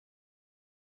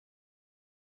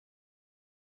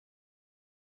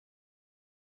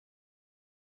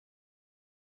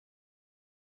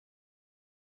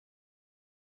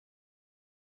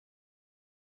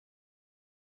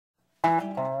Have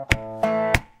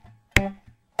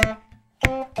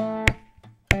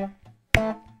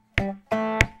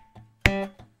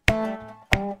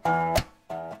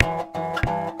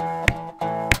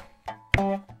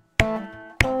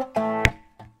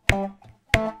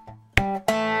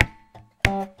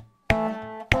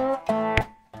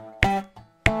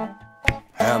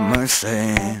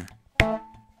mercy,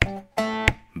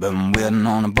 been waiting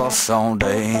on the bus all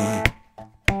day.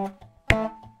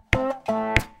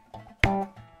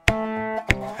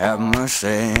 Have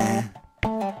mercy,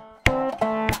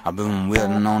 I've been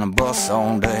waiting on the bus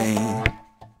all day.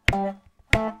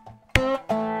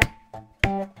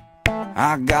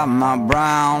 I got my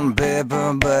brown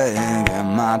paper bag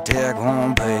and my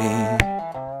take-home pay.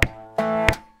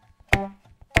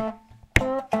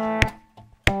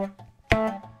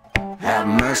 Have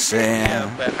mercy.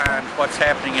 Behind what's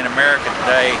happening in America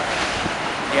today,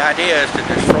 the idea is to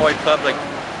destroy public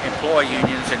employee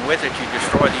unions, and with it you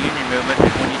destroy the union movement.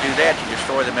 And when you do that, you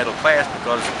destroy the middle class,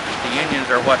 because the unions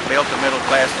are what built the middle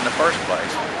class in the first place.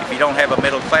 If you don't have a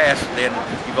middle class, then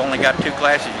you've only got two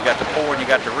classes. You got the poor and you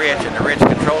got the rich, and the rich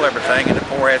control everything, and the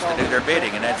poor has to do their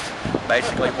bidding, and that's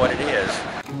basically what it is.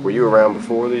 Were you around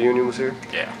before the union was here?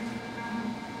 Yeah.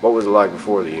 What was it like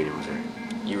before the union was here?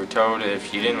 You were told that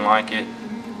if you didn't like it,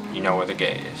 you know where the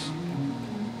gate is.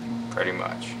 Pretty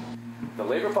much. The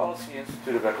Labor Policy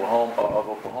Institute of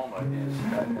Oklahoma is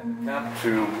an attempt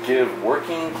to give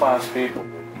working class people,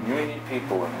 union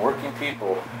people, and working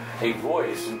people a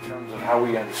voice in terms of how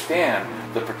we understand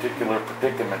the particular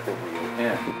predicament that we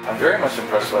are in. I'm very much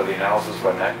impressed by the analysis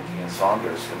by McAtee and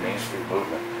Saunders, the Main Street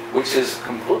Movement, which has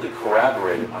completely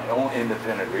corroborated my own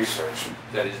independent research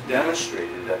that has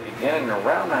demonstrated that beginning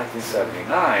around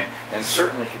 1979, and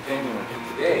certainly continuing to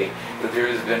today, that there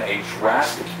has been a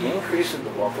drastic increase in the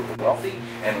wealth of the wealthy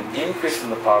and an increase in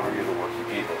the poverty of the working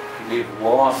people. We've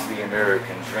lost the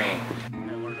American dream.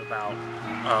 I learned about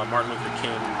Martin Luther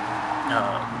King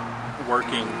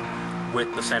working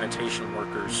with the sanitation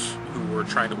workers who were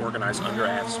trying to organize under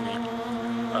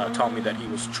AFSCME. Taught me that he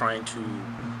was trying to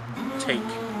take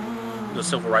the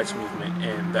civil rights movement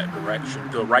in that direction.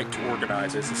 The right to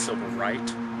organize is a civil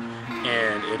right,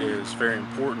 and it is very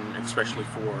important, especially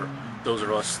for those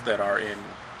of us that are in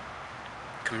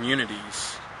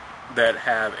communities that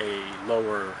have a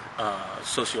lower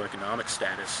socioeconomic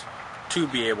status, to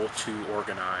be able to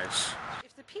organize.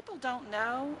 If the people don't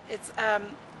know, it's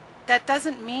that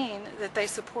doesn't mean that they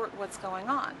support what's going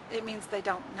on. It means they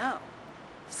don't know.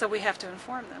 So we have to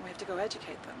inform them. We have to go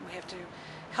educate them. We have to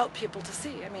help people to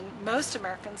see. I mean, most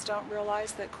Americans don't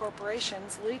realize that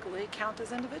corporations legally count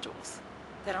as individuals.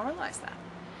 They don't realize that.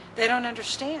 They don't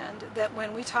understand that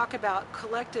when we talk about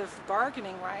collective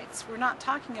bargaining rights, we're not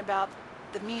talking about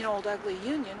the mean old ugly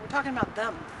union. We're talking about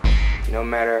them. No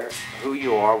matter who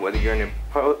you are, whether you're in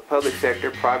the public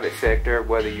sector, private sector,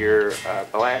 whether you're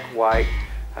black, white,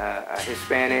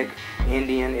 Hispanic,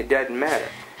 Indian, it doesn't matter.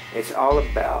 It's all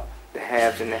about the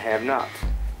haves and the have-nots.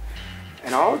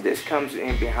 And all of this comes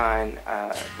in behind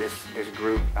this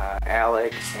group,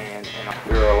 ALEC, and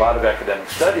there are a lot of academic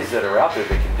studies that are out there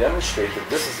that can demonstrate that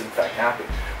this is in fact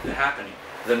happening.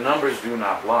 The numbers do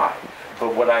not lie.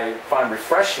 But what I find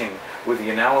refreshing with the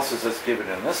analysis that's given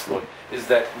in this book is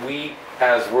that we,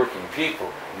 as working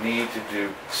people, need to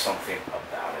do something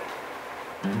about it.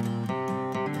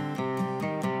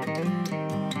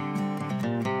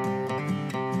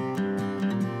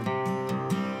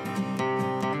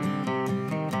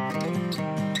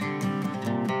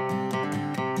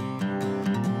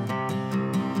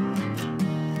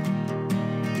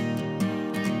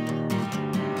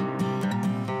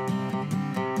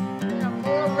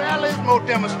 More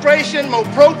demonstration, more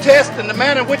protest in the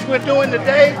manner in which we're doing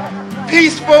today.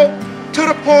 Peaceful, to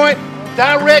the point,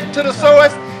 direct to the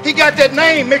source. He got that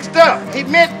name mixed up. He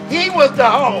meant he was the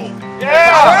home.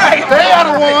 Yeah! Right. They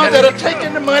are the ones that are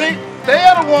taking the money. They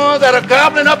are the ones that are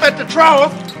gobbling up at the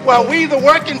trough, while we, the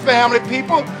working family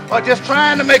people, are just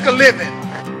trying to make a living.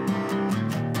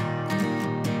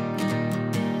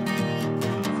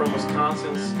 From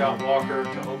Wisconsin's Scott Walker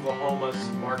to Oklahoma's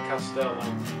Mark Costello,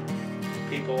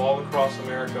 people all across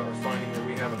America are finding that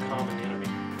we have a common enemy.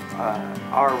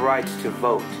 Our rights to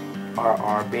vote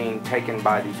are being taken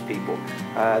by these people.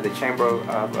 The Chamber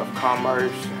of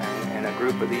Commerce and a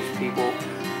group of these people,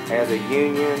 as a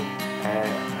union,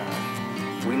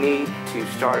 we need to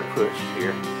start a push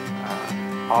here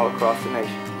all across the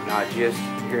nation, not just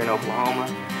here in Oklahoma,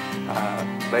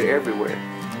 but everywhere,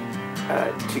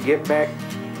 to get back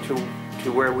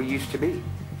to where we used to be.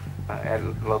 At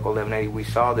Local 1180, we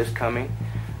saw this coming,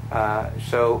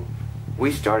 so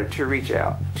we started to reach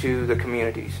out to the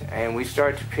communities, and we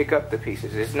started to pick up the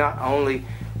pieces. It's not only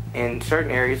in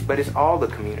certain areas, but it's all the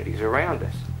communities around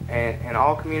us, and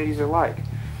all communities alike.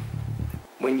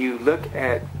 When you look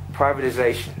at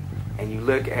privatization and you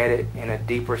look at it in a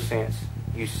deeper sense,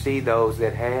 you see those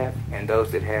that have and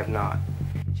those that have not.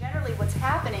 Generally what's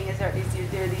happening is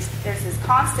there's this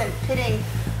constant pitting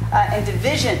and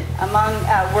division among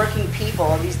working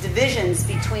people, these divisions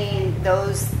between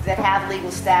those that have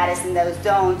legal status and those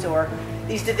don't, or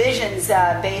these divisions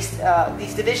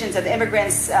these divisions of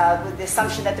immigrants with the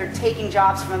assumption that they're taking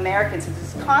jobs from Americans.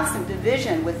 There's this constant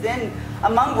division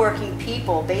among working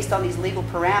people based on these legal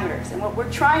parameters. And what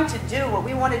we're trying to do, what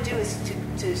we want to do is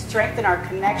to strengthen our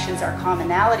connections, our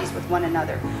commonalities with one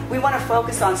another. We want to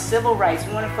focus on civil rights.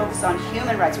 We want to focus on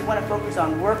human rights. We want to focus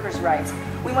on workers' rights.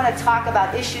 We want to talk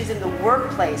about issues in the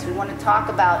workplace. We want to talk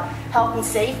about health and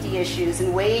safety issues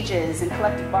and wages and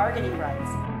collective bargaining rights.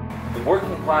 The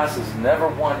working class has never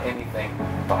won anything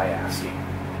by asking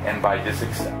and by just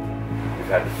accepting. We've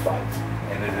had to fight.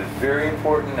 And it is very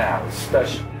important now,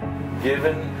 especially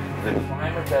given the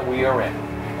climate that we are in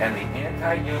and the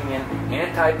anti-union,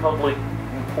 anti-public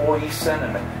employee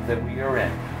sentiment that we are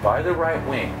in by the right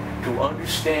wing, to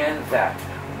understand that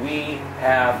we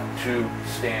have to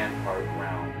stand our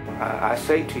ground. I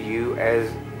say to you, as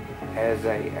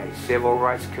a civil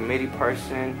rights committee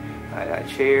person, a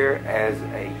chair, as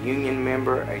a union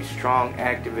member, a strong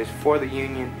activist for the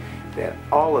union, that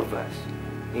all of us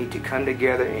need to come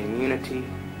together in unity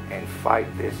and fight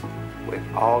this with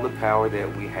all the power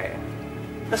that we have.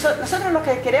 Nosotros lo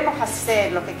que queremos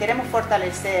hacer, lo que queremos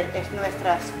fortalecer es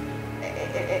nuestras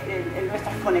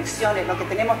conexiones, lo que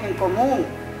tenemos en común.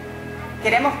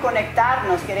 Queremos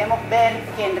conectarnos, queremos ver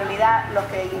que en realidad lo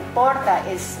que importa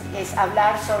es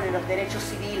hablar sobre los derechos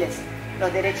civiles,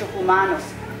 los derechos humanos,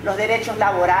 los derechos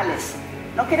laborales.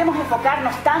 No queremos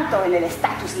enfocarnos tanto en el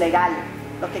estatus legal.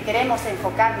 Lo que queremos es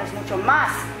enfocarnos mucho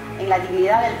más en la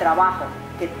dignidad del trabajo,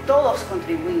 que todos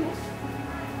contribuimos.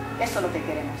 Eso es lo que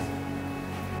queremos.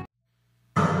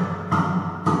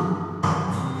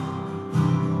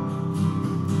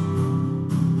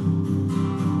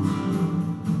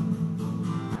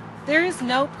 There is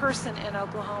no person in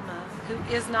Oklahoma who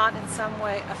is not in some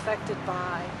way affected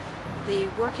by the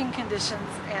working conditions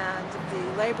and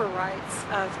the labor rights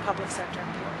of public sector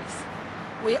employees.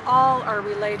 We all are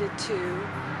related to,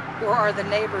 or are the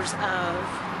neighbors of,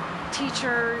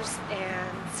 teachers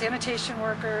and sanitation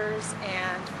workers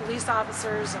and police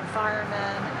officers and firemen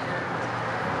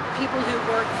and people who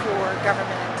work for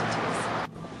government entities.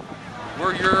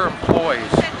 We're your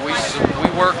employees. We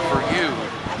work for you,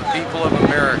 people of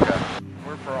America.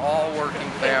 We're for all working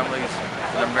families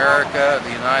in America,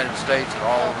 the United States, and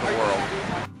all over the world.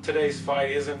 Today's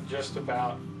fight isn't just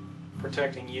about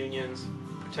protecting unions,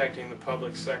 protecting the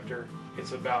public sector.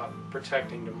 It's about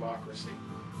protecting democracy.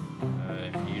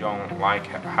 If you don't like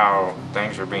how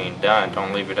things are being done,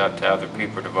 don't leave it up to other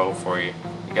people to vote for you.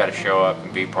 You got to show up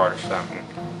and be part of something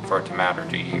for it to matter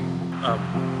to you.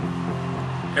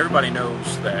 Everybody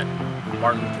knows that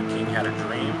Martin Luther King had a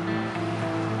dream,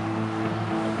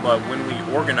 but when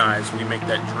we organize, we make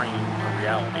that dream a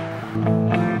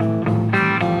reality.